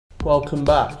Welcome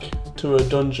back to a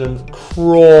dungeon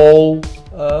crawl.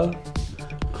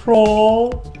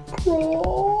 Crawl.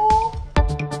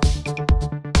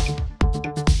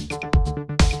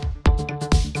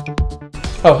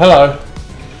 Oh, hello.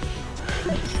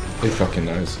 Who fucking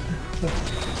knows?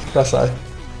 Press A.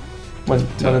 When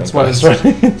it's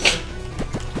ready.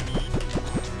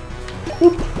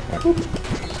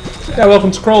 Yeah, welcome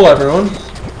to Crawl, everyone.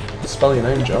 Spell your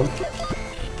name, John.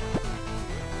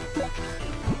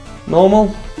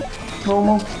 Normal?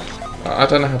 I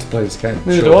don't know how to play this game.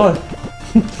 Neither do I.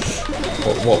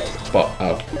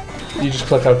 Oh. You just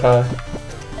click OK.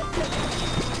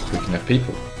 We can have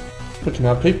people. We can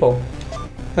have people.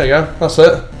 There you go, that's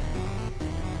it.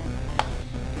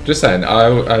 Just saying,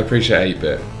 I appreciate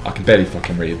 8-bit. I can barely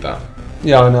fucking read that.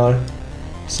 Yeah, I know.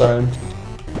 Same.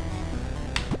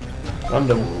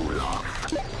 Random.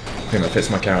 I think that fits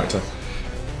my character.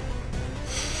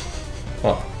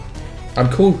 What? I'm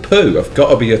called Pooh. I've got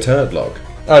to be a turd log.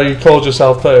 Oh, you called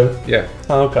yourself Pooh? Yeah.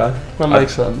 Oh, okay. That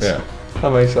makes sense. Yeah.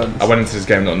 That makes sense. I went into this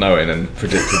game not knowing and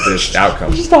predicted this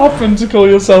outcome. You just happened to call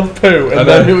yourself Pooh and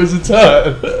then it was a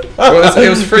turd. Well, it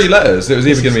was 3 letters. It was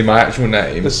either going to be my actual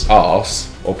name, arse,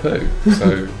 or Pooh.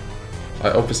 So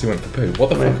I obviously went for Pooh. What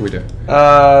the fuck are we doing?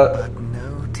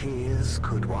 No tears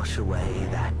could wash away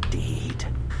that deed.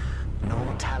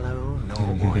 Nor tallow,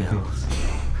 nor oils.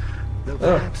 Though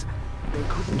perhaps they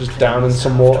couldn't I'm just down in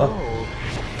some water. control.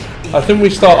 I think we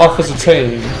start off as a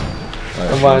team.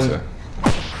 And when...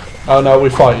 Oh no, we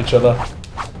fight each other. I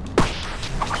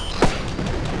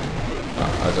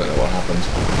don't know what happened.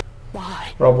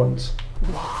 Why? Rob wins.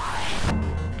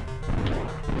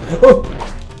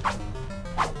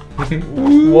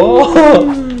 What?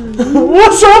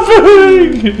 What's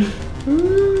happening?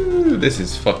 Ooh, this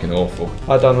is fucking awful.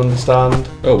 I don't understand.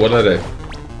 Oh, what did I do?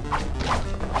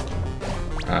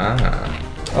 Ah.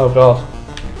 Oh god.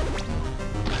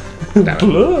 Damn it.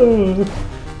 Blue.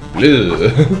 Blue.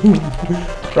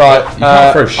 Right, You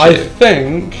can't throw shit. I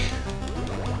think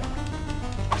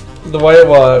the way it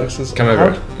works is... Come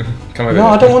over. Come over. No,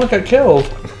 I don't want to get killed.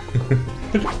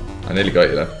 I nearly got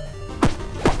you there.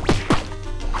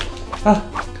 Ah.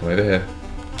 Come over here.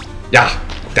 Yeah!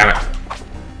 Damn it!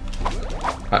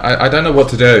 I don't know what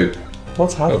to do.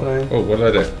 What's happening? Oh, what did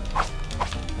I do?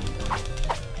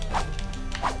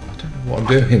 I don't know what I'm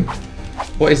doing.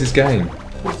 What is this game?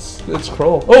 It's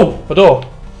crawl. Oh, a door.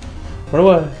 Run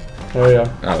away. There we go.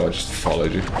 Oh, I just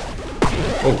followed you.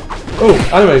 Oh,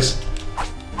 enemies.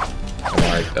 Am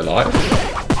I alive?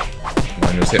 Am I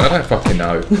in your seat? I don't fucking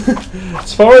know.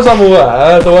 As far as I'm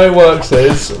aware, the way it works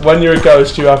is when you're a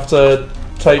ghost, you have to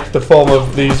take the form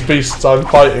of these beasts I'm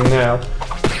fighting now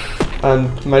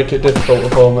and make it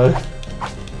difficult for me.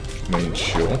 I mean,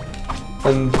 sure.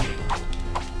 And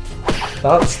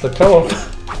that's the co-op.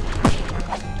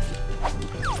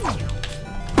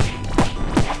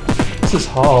 This is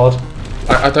hard.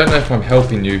 I don't know if I'm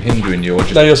helping you, hindering you, or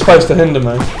just... No, you're supposed to hinder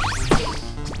me.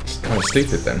 It's kind of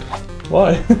stupid then.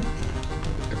 Why?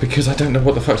 Because I don't know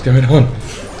what the fuck's going on.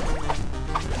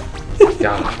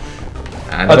 Yeah.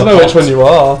 And I don't know which one you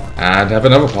are. And have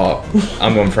another part.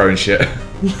 I'm the one throwing shit. I'm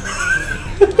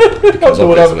Because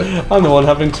obviously. the one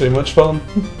having too much fun.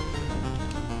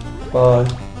 Bye.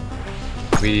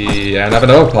 And have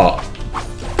another part.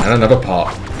 And another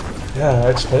part. Yeah,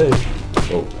 XP.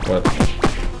 Oh, what?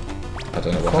 I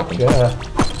don't know what Fuck happened. yeah.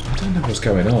 I don't know what's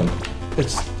going on.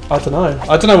 I don't know.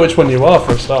 I don't know which one you are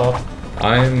for a start.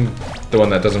 I'm the one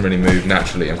that doesn't really move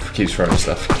naturally and keeps throwing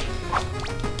stuff.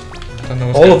 I don't know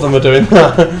what's All going of them are doing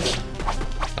that.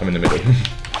 I'm in the middle.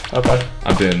 Okay.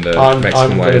 I'm doing the I'm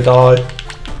Mexican gonna wave. die.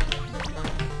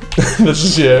 This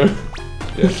is you.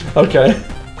 Yeah. Okay.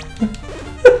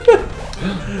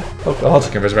 Oh god. I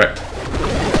can resurrect.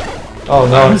 Oh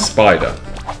no. I'm a spider.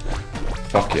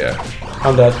 Fuck yeah.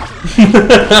 I'm dead.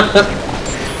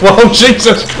 Well,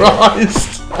 Jesus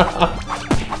Christ!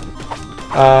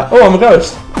 Oh, I'm a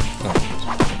ghost.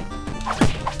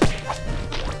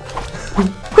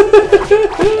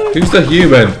 Who's the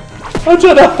human? I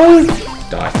don't know.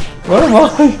 Die. Where am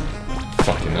I?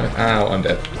 Fucking no. Ow, I'm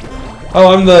dead.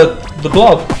 Oh, I'm the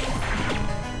blob.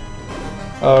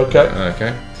 Oh, okay.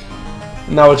 Okay.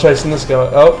 Now we're chasing this guy.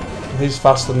 Oh, he's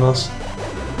faster than us.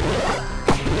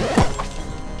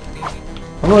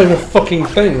 I'm not even a fucking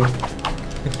thing.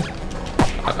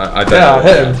 I don't Yeah, know. I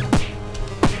hit him.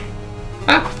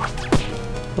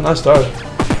 Oh, nice throw.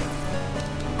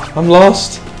 I'm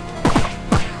lost.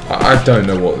 I don't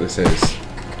know what this is.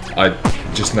 I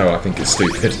just know I think it's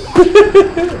stupid.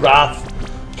 Wrath.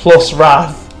 Plus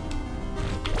wrath.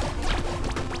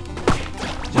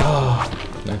 No,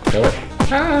 go it.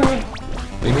 Ah,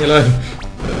 leave me alone.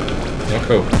 Not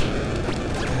cool.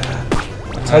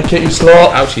 Take it, you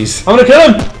slut. Ouchies. I'm gonna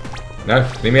kill him! No,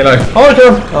 leave me alone. I'm gonna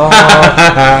kill him!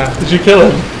 Oh, did you kill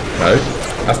him? No,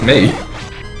 that's me.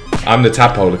 I'm the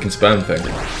tadpole-looking sperm thing.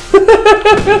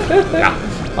 Yeah.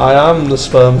 I am the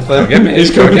sperm thing. Get me. He's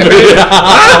coming Get to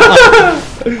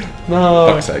me. me. No.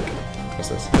 Fuck's sake. What's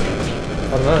this? I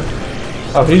don't know.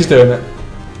 Oh, he's doing it.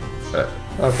 Uh,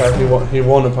 Okay, he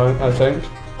won, I think.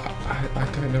 I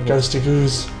don't know what... Ghosty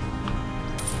Goose.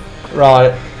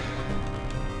 Right.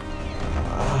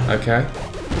 Okay.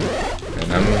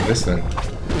 And I'm on this thing.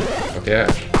 Fuck yeah.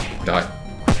 Die.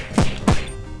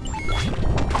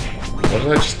 What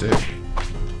did I just do?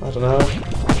 I don't know.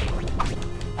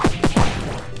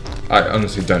 I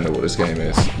honestly don't know what this game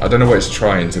is. I don't know what it's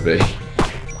trying to be.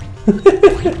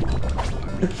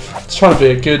 It's trying to be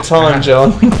a good time,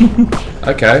 John.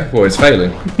 Okay, well it's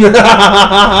failing. And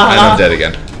I'm dead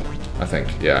again. I think.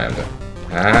 Yeah, I am dead.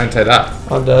 And take that.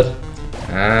 I'm dead.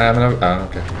 Oh,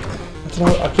 okay. I don't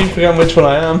know, I keep forgetting which one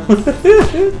I am.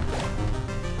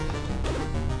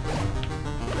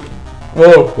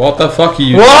 Whoa. What the fuck are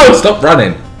you Whoa! doing? Stop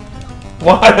running.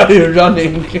 Why are you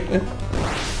running?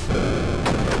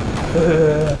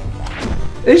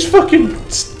 He's fucking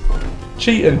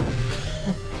cheating.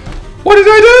 What did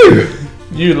I do?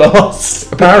 You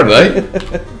lost. Apparently.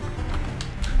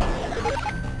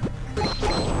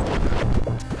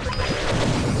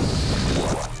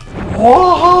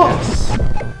 What?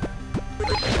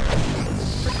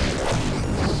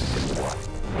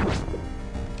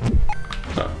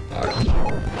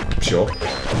 Sure.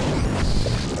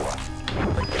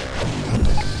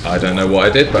 I don't know what I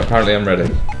did, but apparently I'm ready.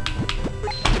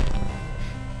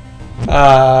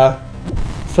 I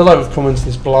feel like we've come into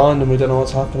this blind and we don't know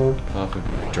what's happening. Half a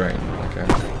drain. Okay.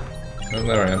 Oh,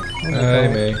 there I am. Hey,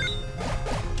 me.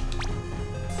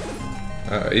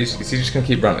 Is he just gonna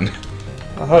keep running?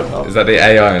 I hope not. Is that the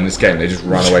AI in this game? They just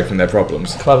run away from their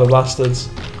problems. Clever bastards.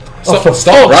 Stop, for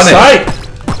stop fuck's running! sake!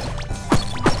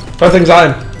 Throw things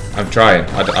at him. I'm trying.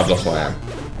 I've lost what I am.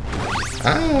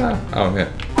 Ah! Oh, I'm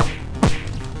here.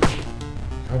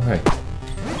 Oh, hey.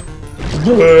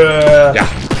 Yeah.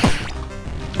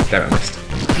 Damn it, I missed.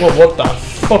 What the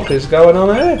fuck is going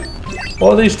on here?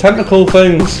 What are these tentacle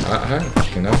things? I don't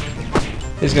fucking know.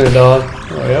 He's gonna die.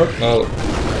 There we go. Well,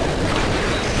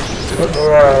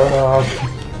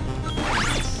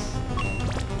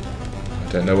 I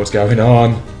don't know what's going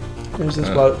on. Who's this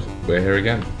bloke? We're here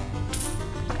again.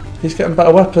 He's getting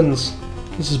better weapons.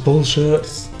 This is bullshit.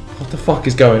 What the fuck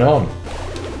is going on?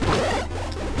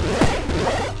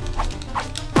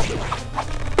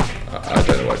 I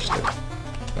don't know what I just did.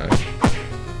 No.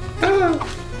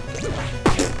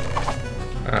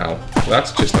 Ah. Ow.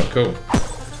 That's just not cool.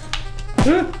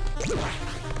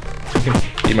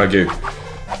 Eat my goo.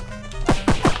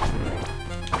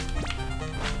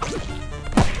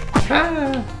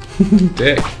 Ah.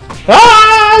 Dick.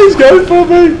 Ah! He's going for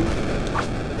me!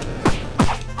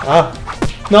 Ah.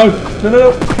 No. No, no,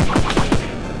 no.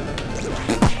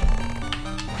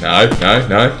 No, no,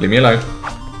 no. Leave me alone.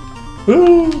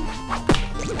 Woo.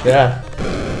 Yeah.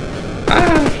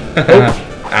 Ah. Oh.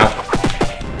 Ow.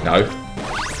 No.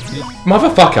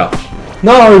 Motherfucker.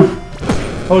 No!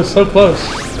 Oh, it's so close.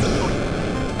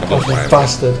 I've lost my You aim.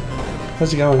 bastard.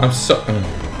 Where's he going? I'm so...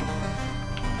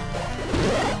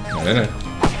 No, no, no.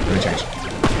 Let me change.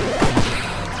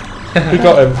 Who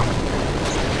got him?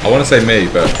 I want to say me,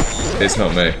 but it's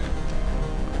not me.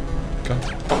 God,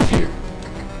 fuck you.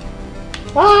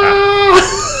 Ah!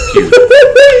 Cute.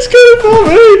 He's going for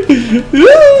me!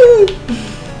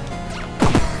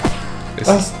 This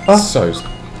is so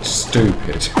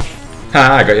stupid. Ha,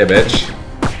 I got you, bitch.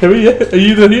 Who are you? Are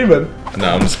you the human?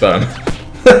 No, I'm the sperm.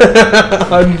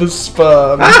 I'm the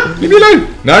sperm. Ah! Leave me alone!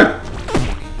 No!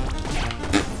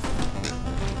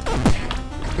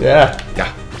 Yeah.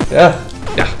 Yeah. Yeah.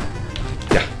 Yeah.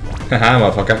 Yeah. Haha,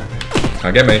 motherfucker.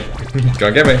 Can't get me.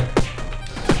 Can't get me.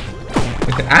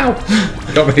 Ow!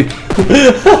 Got me.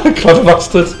 Clever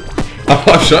bastard.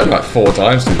 I've shot him like 4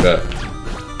 times to that.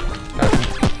 No.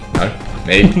 No.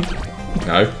 Me.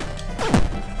 No.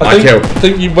 I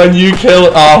think when you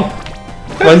kill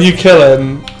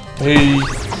him, he.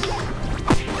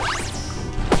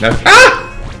 No. Ah!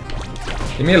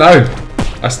 Leave me alone.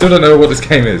 I still don't know what this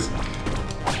game is.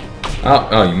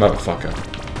 Oh, you motherfucker.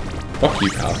 Fuck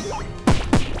you, pal.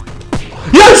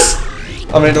 Yes!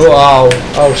 I mean, wow.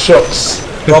 Oh, shucks.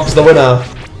 Rob's the winner.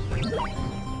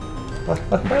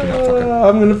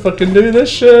 I'm gonna fucking do this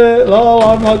shit. Lol,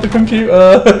 I'm like the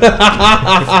computer.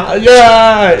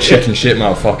 Yeah! Chicken shit,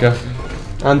 motherfucker.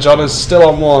 And John is still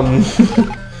on 1.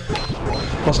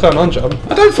 What's going on, John?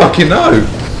 I don't fucking know.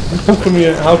 How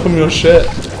come you're shit?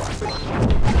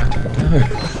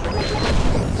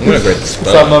 I'm gonna grade the It's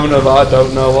spell. that moment of I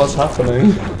don't know what's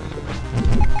happening.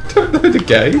 Don't know the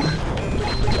game.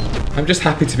 I'm just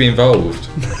happy to be involved.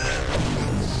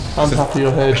 I'm happy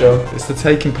you're here, Joe. It's the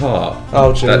taking part.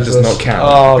 Oh Jesus! That does not count.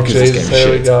 Oh because this Jesus! game's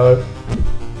Here we shit. go.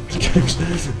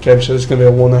 Game show is going to be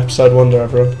a one-episode wonder,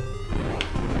 everyone.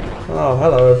 Oh,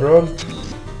 hello, everyone.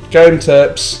 Game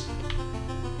tips.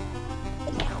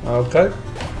 Okay.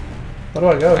 Where do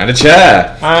I go? And a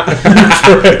chair. Ah,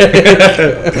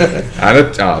 And a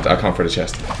oh, I can't throw the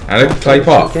chest. And a clay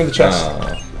pot. Give me the chest.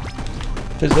 Oh.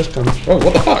 Who's this gun? Oh,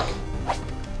 what the fuck?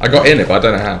 I got in it, but I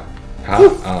don't know how.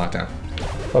 How? Ah, damn.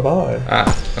 Bye bye.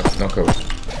 Ah, that's not cool.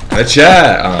 And a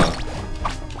chair. Ah.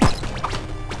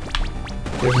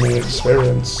 Give me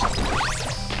experience.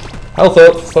 Health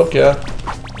up. Fuck yeah.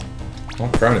 I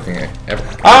don't throw anything here. Ever.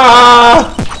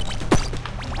 Ah!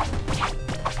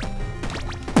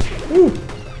 Ooh.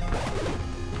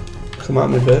 Come at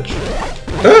me, bitch.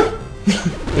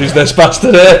 Who's this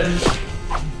bastard here?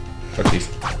 Ouchies.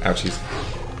 Ouchies.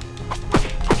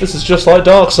 This is just like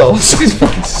Dark Souls. This is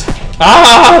fucking.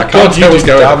 Ah! I can't tell what's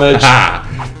going on. damage. Ah.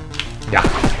 Yeah.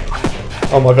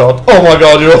 Oh my god. Oh my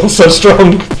god, you're all so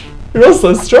strong. You're all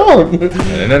so strong.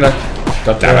 No.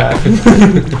 God damn it.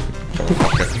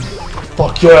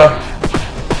 Fuck yeah.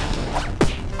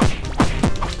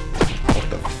 What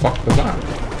the fuck was that?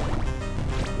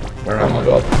 Where am I? Oh my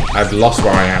god. I've lost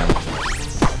where I am.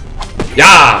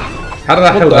 Yeah! How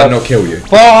the hell did I not kill you?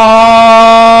 Fuck!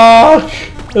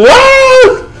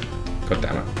 Ah! God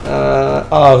damn it.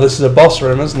 Oh, this is a boss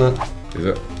room, isn't it? Is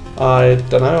it? I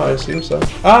don't know, I assume so.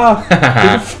 Ah!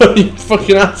 You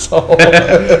fucking asshole.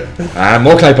 And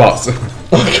more clay pots.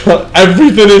 Oh god,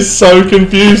 everything is so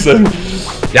confusing.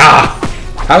 Yeah!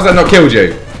 How's that not killed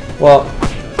you? What?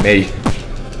 Me.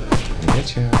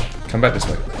 Getcha. Come back this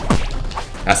way.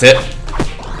 That's it.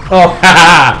 Oh,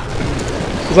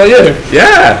 is that you?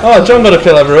 Yeah! Oh, John got to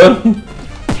kill everyone.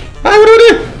 Ah, what do I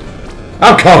do?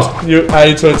 Oh god! You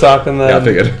A to attack and then... Yeah, I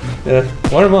figured. Yeah.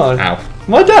 Where am I? Ow.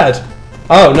 Am I dead?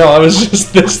 Oh no, I was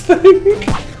just this thing.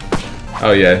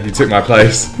 Oh yeah, you took my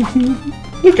place.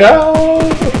 Look out!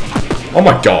 Oh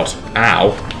my god.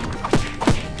 Ow.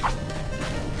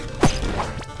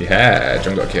 Yeah,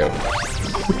 John got killed.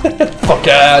 Fuck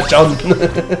yeah, John.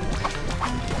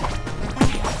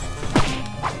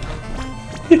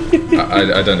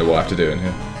 I don't know what I have to do in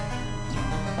here.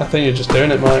 I think you're just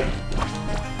doing it, mate.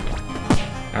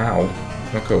 Ow.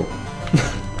 Not cool.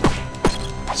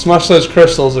 Smash those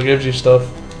crystals, it gives you stuff.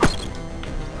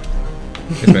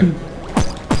 It's me.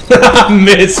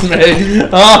 Miss me!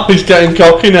 Oh, he's getting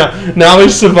cocky now. Now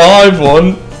he's survived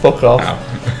one. Fuck off. Ow.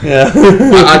 Yeah.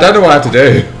 I don't know what I have to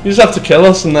do. You just have to kill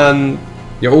us and then...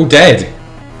 You're all dead.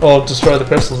 Or destroy the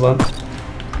crystals then.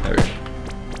 There we go.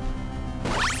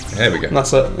 There we go. And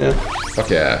that's it, yeah. Fuck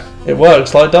yeah. It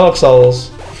works like Dark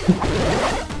Souls.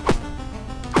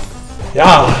 Yeah!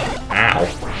 Ow.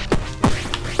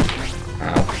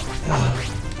 Ow.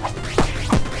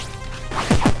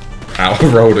 Ow. I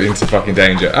rolled into fucking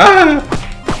danger. Ah!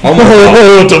 Oh my god.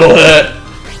 Oh, double hit!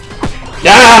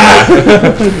 Yeah!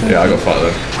 Yeah, I got fucked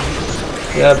then.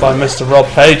 Yeah, by Mr. Rob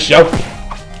Page, yo!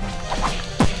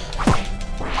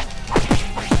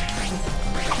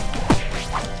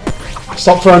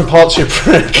 Stop throwing parts, you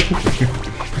prick!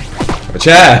 A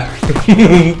chair!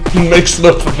 Mixed it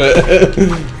up a bit.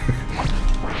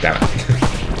 Damn it.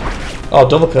 Oh,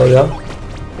 double kill, yeah.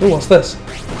 Ooh, what's this?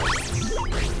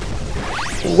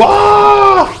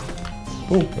 Wah!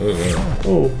 Ooh,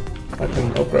 ooh, I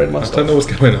can upgrade my I stuff. don't know what's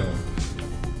going on.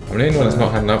 I'm the only one that's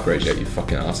not had an upgrade yet, you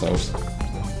fucking assholes.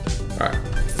 Alright.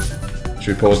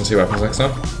 Should we pause and see what happens next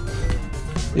time?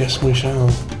 Yes, we shall.